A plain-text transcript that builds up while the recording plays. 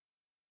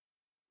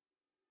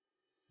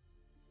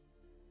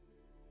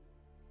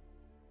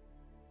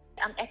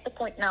I'm at the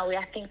point now where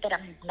I think that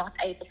I'm not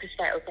able to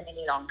stay open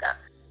any longer.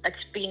 It's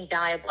been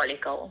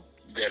diabolical.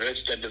 The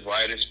risk that the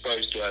virus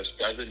posed to us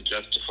doesn't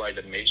justify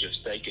the measures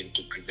taken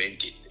to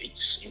prevent it.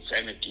 It's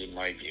insanity in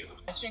my view.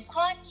 It's been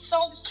quite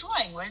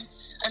soul-destroying.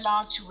 Weren't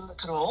allowed to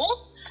work at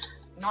all,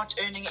 not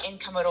earning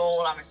income at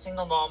all. I'm a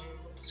single mom.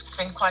 It's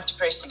been quite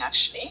depressing,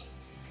 actually.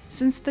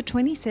 Since the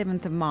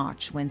 27th of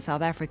March, when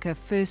South Africa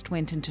first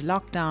went into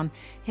lockdown,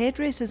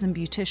 hairdressers and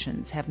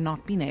beauticians have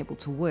not been able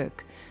to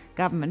work.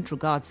 Government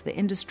regards the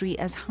industry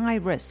as high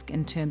risk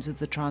in terms of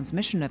the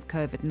transmission of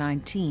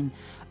COVID-19,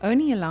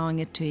 only allowing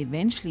it to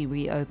eventually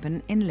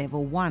reopen in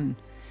Level 1.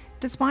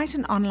 Despite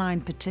an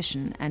online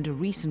petition and a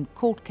recent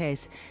court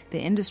case, the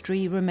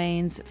industry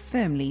remains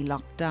firmly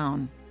locked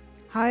down.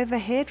 However,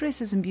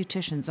 hairdressers and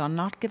beauticians are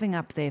not giving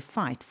up their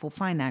fight for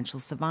financial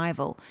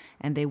survival,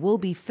 and there will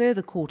be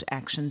further court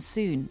action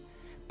soon.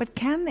 But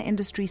can the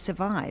industry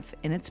survive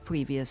in its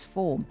previous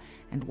form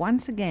and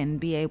once again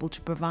be able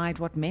to provide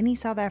what many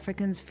South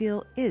Africans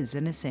feel is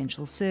an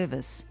essential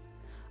service?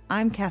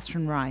 I'm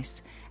Catherine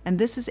Rice, and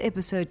this is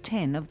episode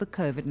 10 of the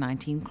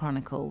COVID-19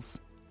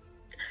 Chronicles.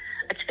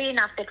 It's fair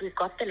enough that we've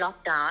got the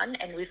lockdown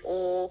and we've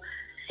all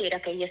said,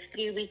 okay, yes,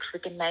 3 weeks, we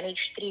can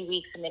manage 3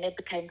 weeks, and then it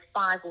became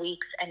 5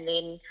 weeks, and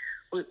then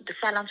the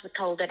salons were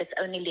told that it's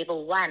only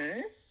Level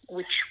 1,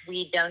 which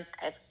we don't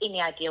have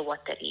any idea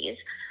what that is.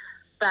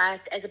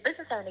 But as a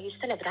business owner, you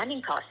still have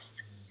running costs.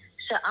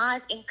 So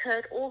I've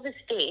incurred all this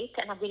debt,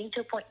 and I'm getting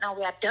to a point now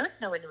where I don't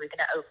know when we're going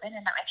to open,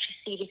 and I'm actually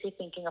seriously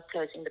thinking of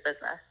closing the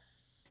business.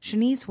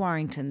 Shanice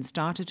Warrington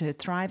started her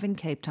thriving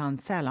Cape Town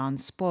salon,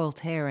 Spoilt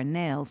Hair and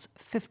Nails,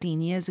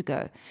 15 years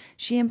ago.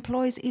 She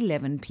employs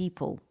 11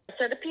 people.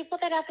 So the people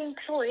that I've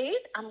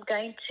employed, I'm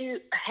going to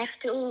have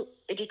to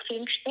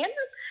retrench them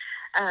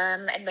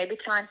and maybe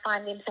try and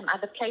find them some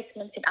other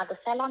placements in other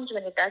salons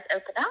when it does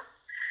open up.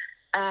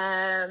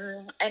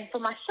 And for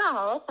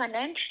myself,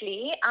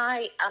 financially,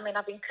 I've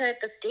incurred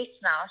this debt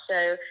now,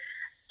 so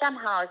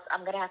somehow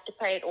I'm going to have to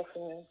pay it off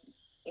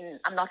in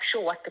I'm not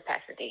sure what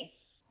capacity.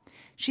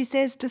 She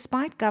says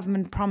despite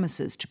government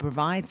promises to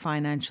provide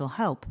financial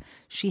help,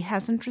 she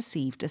hasn't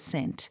received a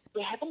cent.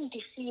 We haven't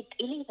received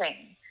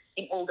anything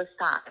in all this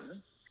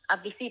time.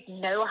 I've received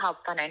no help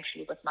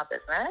financially with my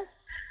business.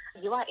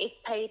 UIF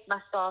paid my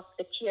staff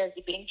the tiers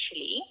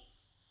eventually,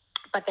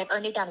 but they've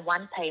only done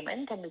one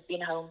payment and we've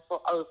been home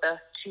for over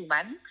 2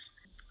 months.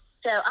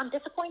 So I'm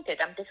disappointed.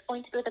 I'm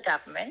disappointed with the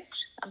government.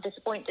 I'm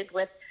disappointed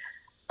with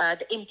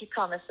the empty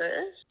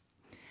promises.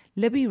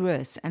 Libby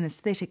Roos, an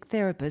aesthetic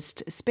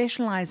therapist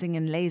specialising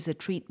in laser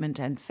treatment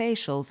and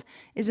facials,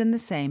 is in the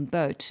same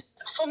boat.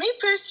 For me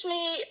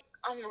personally,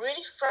 I'm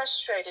really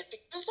frustrated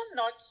because I'm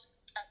not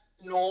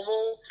a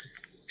normal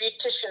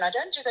beautician. I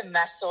don't do the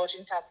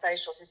massaging type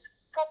facials. It's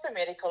proper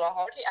medical. I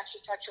hardly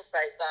actually touch your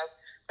face. I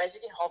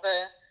basically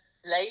hover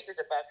lasers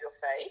above your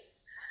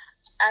face.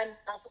 And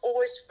I've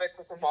always worked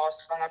with a mask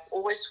on. I've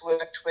always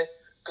worked with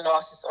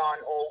glasses on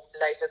or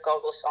laser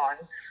goggles on.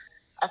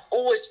 I've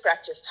always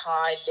practiced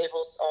high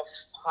levels of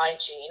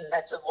hygiene.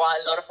 That's why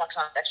a lot of my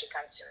clients actually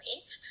come to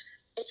me.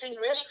 It's been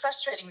really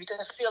frustrating because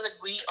I feel that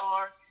we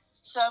are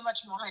so much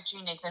more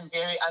hygienic than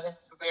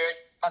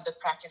various other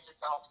practices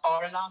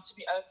are allowed to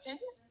be open.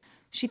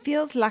 She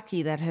feels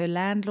lucky that her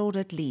landlord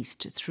at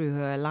least threw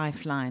her a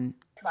lifeline.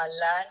 My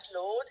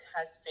landlord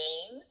has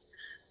been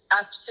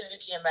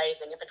absolutely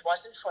amazing. If it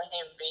wasn't for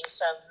him being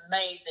so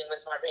amazing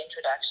with my rent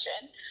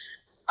reduction,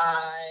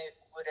 I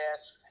would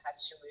have had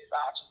to move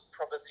out and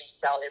probably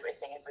sell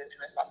everything and move in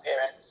with my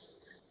parents.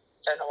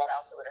 Don't know what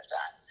else I would have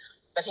done.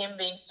 But him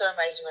being so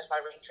amazing with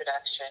my rent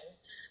reduction,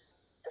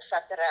 the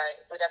fact that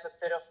I did have a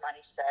bit of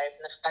money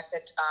saved, and the fact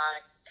that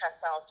I cut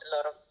out a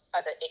lot of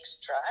other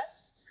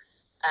extras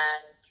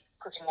and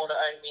cooking all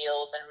our own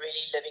meals and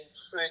really living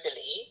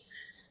frugally,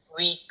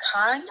 we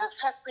kind of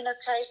have been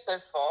okay so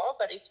far.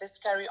 But if this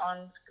carries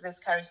on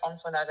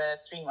for another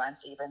 3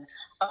 months even,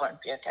 I won't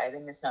be okay.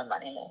 Then there's no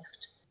money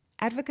left.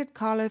 Advocate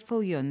Carlo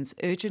Viljoen's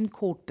urgent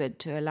court bid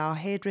to allow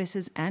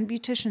hairdressers and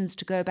beauticians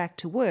to go back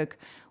to work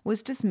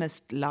was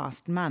dismissed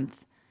last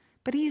month.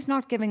 But he's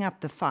not giving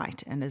up the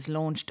fight and has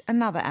launched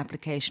another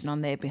application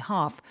on their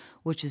behalf,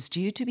 which is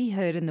due to be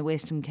heard in the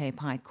Western Cape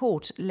High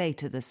Court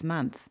later this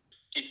month.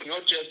 It's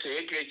not just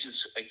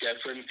hairdressers,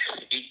 Catherine.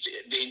 It's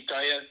the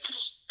entire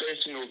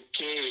personal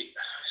care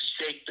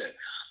sector.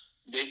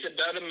 There's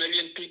about 1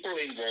 million people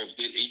involved.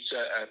 It's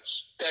a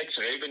tax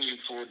revenue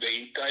for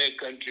the entire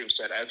country of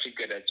South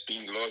Africa that's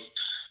being lost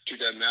to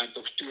the amount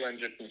of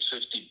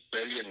 250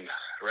 billion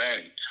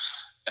rand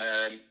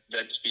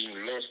that's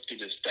being lost to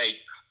the state,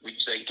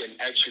 which they can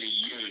actually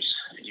use,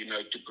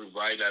 to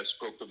provide us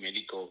proper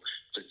medical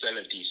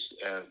facilities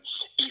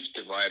if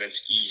the virus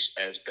is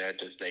as bad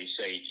as they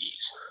say it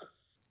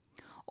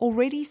is.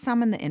 Already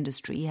some in the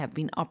industry have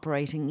been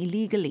operating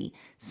illegally,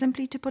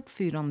 simply to put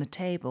food on the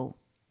table.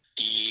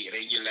 The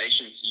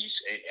regulations is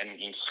an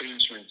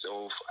infringement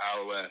of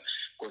our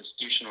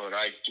constitutional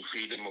right to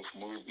freedom of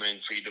movement,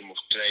 freedom of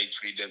trade,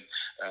 freedom,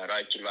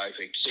 right to life,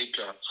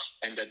 etc.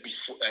 And that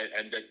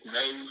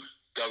no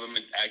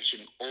government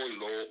action or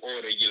law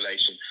or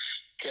regulation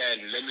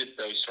can limit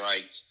those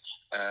rights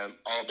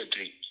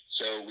arbitrarily.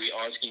 So we're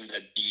asking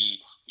that the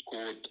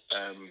court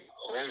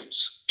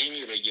holds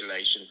any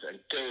regulations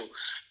until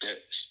the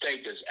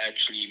state has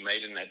actually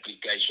made an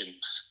application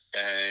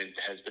and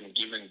has been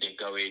given the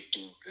go-ahead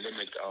to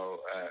limit our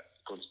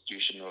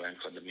constitutional and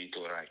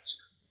fundamental rights.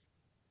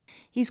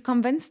 He's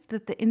convinced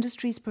that the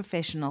industry's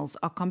professionals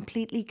are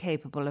completely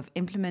capable of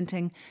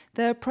implementing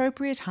the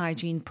appropriate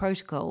hygiene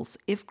protocols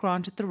if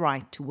granted the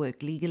right to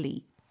work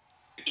legally.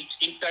 It's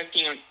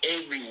impacting on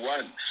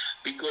everyone,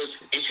 because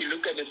if you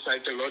look at the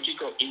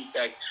psychological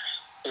impact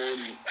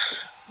on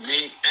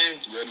men and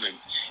women,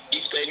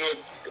 if they're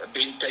not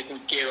being taken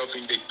care of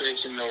in their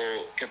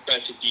personal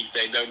capacity, if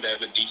they don't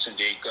have a decent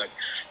haircut,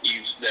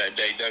 if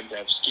they don't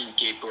have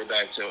skincare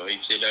products, or if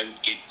they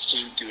don't get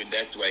seen to in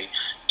that way,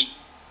 it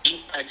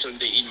impacts on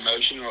the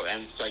emotional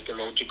and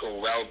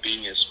psychological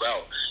well-being as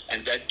well.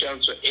 And that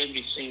counts for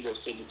every single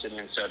citizen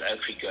in South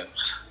Africa.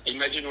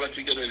 Imagine what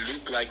we're going to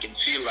look like and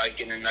feel like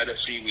in another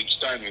 3 weeks'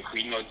 time if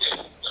we're not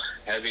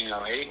having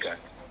our haircut.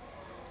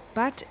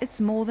 But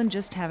it's more than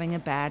just having a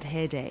bad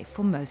hair day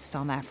for most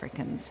South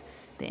Africans.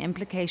 The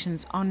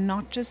implications are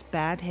not just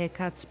bad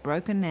haircuts,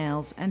 broken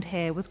nails, and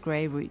hair with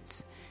grey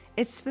roots.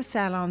 It's the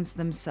salons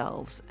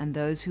themselves and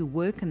those who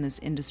work in this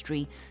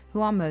industry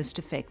who are most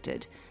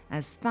affected,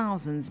 as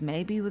thousands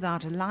may be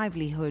without a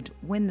livelihood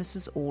when this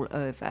is all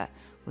over,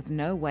 with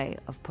no way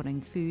of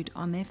putting food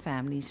on their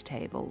families'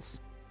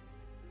 tables.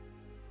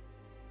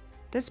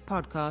 This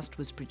podcast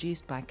was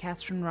produced by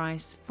Catherine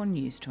Rice for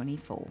News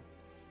 24.